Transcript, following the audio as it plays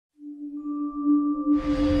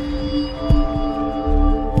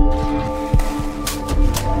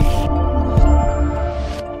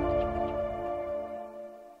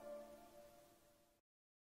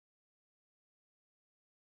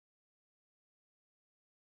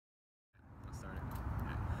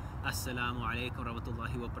Assalamu alaikum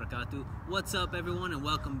warahmatullahi wabarakatuh. What's up, everyone, and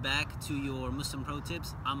welcome back to your Muslim Pro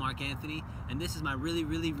Tips. I'm Mark Anthony, and this is my really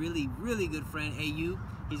good friend Ayub.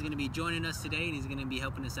 He's going to be joining us today, and he's going to be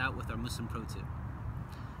helping us out with our Muslim Pro Tip.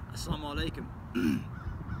 Assalamu alaikum.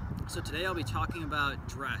 So today I'll be talking about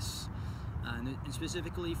dress, and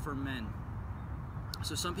specifically for men.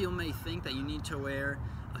 So some people may think that you need to wear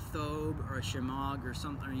a thobe or a shemag or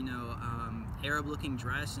something, Arab-looking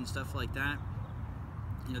dress and stuff like that.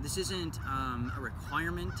 This isn't a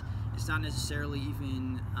requirement. It's not necessarily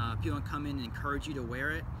even people don't come in and encourage you to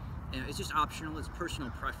wear it. It's just optional. It's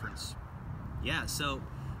personal preference. Yeah. So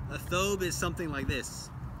a thobe is something like this.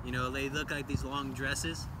 They look like these long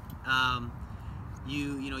dresses.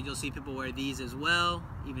 You'll see people wear these as well.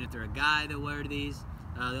 Even if they're a guy, they'll wear these.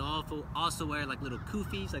 They'll also wear like little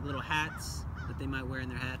kufis, like little hats that they might wear in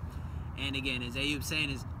their hat. And again, as Ayub's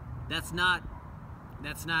saying, that's not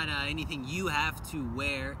anything you have to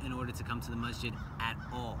wear in order to come to the masjid at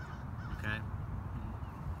all. Okay.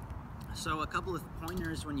 So a couple of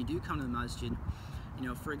pointers when you do come to the masjid.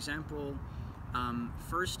 For example,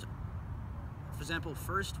 first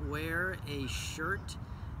wear a shirt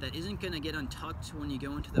that isn't going to get untucked when you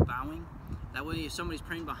go into the bowing. That way, if somebody's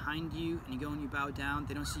praying behind you and you go and you bow down,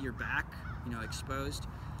 they don't see your back, exposed.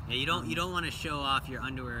 Yeah, you don't want to show off your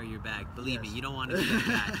underwear or your back. Believe me, you don't want to do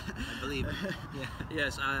that. Believe me. Yeah.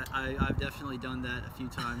 Yes, I've definitely done that a few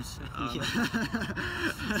times.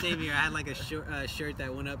 Same here. I had like a shirt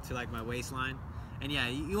that went up to like my waistline, and yeah,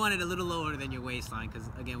 you want it a little lower than your waistline because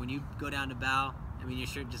again, when you go down to bow, I mean, your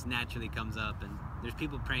shirt just naturally comes up, and there's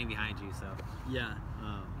people praying behind you. So yeah.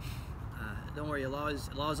 Don't worry, Allah is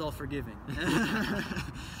all forgiving.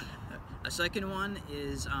 A second one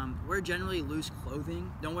is wear generally loose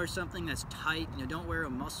clothing. Don't wear something that's tight. Don't wear a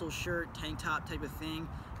muscle shirt, tank top type of thing.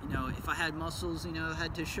 If I had muscles, I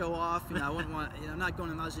had to show off. I wouldn't want. I'm not going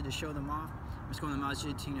to the masjid to show them off. I'm just going to the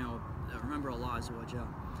masjid to remember Allah Azza wa Jal.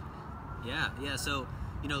 Yeah. So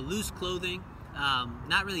loose clothing,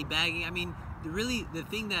 not really bagging. I mean, the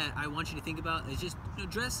thing that I want you to think about is just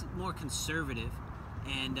dress more conservative,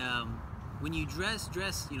 and when you dress,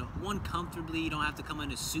 one, comfortably. You don't have to come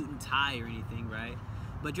in a suit and tie or anything, right?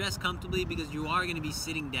 But dress comfortably because you are going to be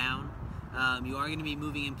sitting down. You are going to be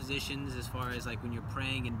moving in positions as far as like when you're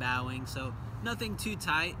praying and bowing. So nothing too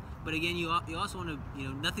tight. But again, you also want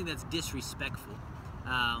to, nothing that's disrespectful.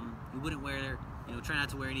 You wouldn't wear, try not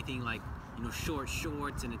to wear anything like, short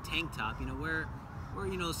shorts and a tank top. Wear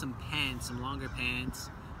some pants, some longer pants.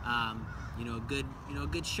 A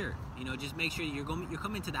good shirt. Just make sure you're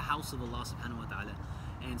coming to the house of Allah subhanahu wa ta'ala.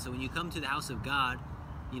 And so when you come to the house of God,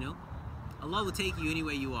 Allah will take you any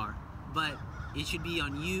way you are. But it should be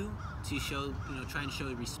on you to show, try and show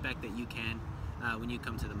the respect that you can when you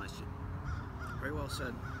come to the masjid. Very well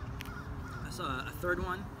said. So a third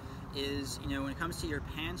one is, when it comes to your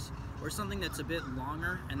pants, wear something that's a bit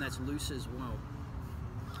longer and that's loose as well.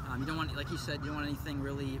 You don't want, like you said, you don't want anything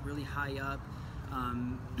really high up.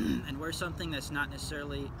 And wear something that's not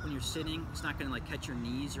necessarily, when you're sitting, it's not going to like catch your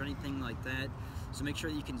knees or anything like that. So make sure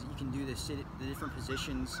you can do the different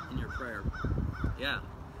positions in your prayer. Yeah.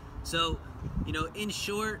 So, in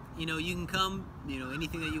short, you can come,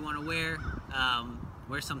 anything that you want to wear.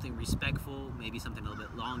 Wear something respectful, maybe something a little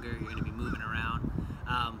bit longer. You're going to be moving around.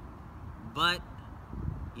 But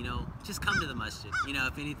just come to the masjid.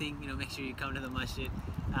 If anything, make sure you come to the masjid.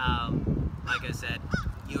 Like I said,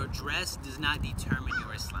 your dress does not determine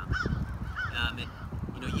your Islam.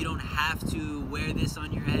 You don't have to wear this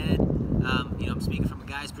on your head. I'm speaking from a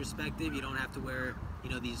guy's perspective. You don't have to wear,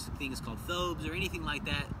 these things called thobes or anything like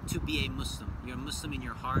that to be a Muslim. You're a Muslim in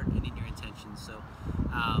your heart and in your intentions. So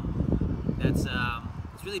that's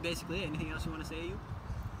really basically it. Anything else you want to say, you?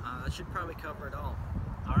 That should probably cover it all.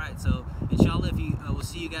 All right. So inshallah, we'll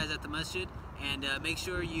see you guys at the masjid. And make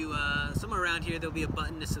sure you, somewhere around here, there'll be a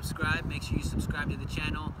button to subscribe. Make sure you subscribe to the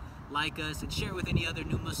channel, like us, and share it with any other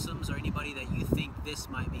new Muslims or anybody that you think this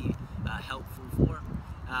might be helpful for.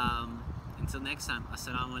 Until next time,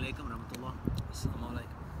 Assalamu alaikum wa rahmatullah. Assalamu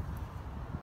alaikum.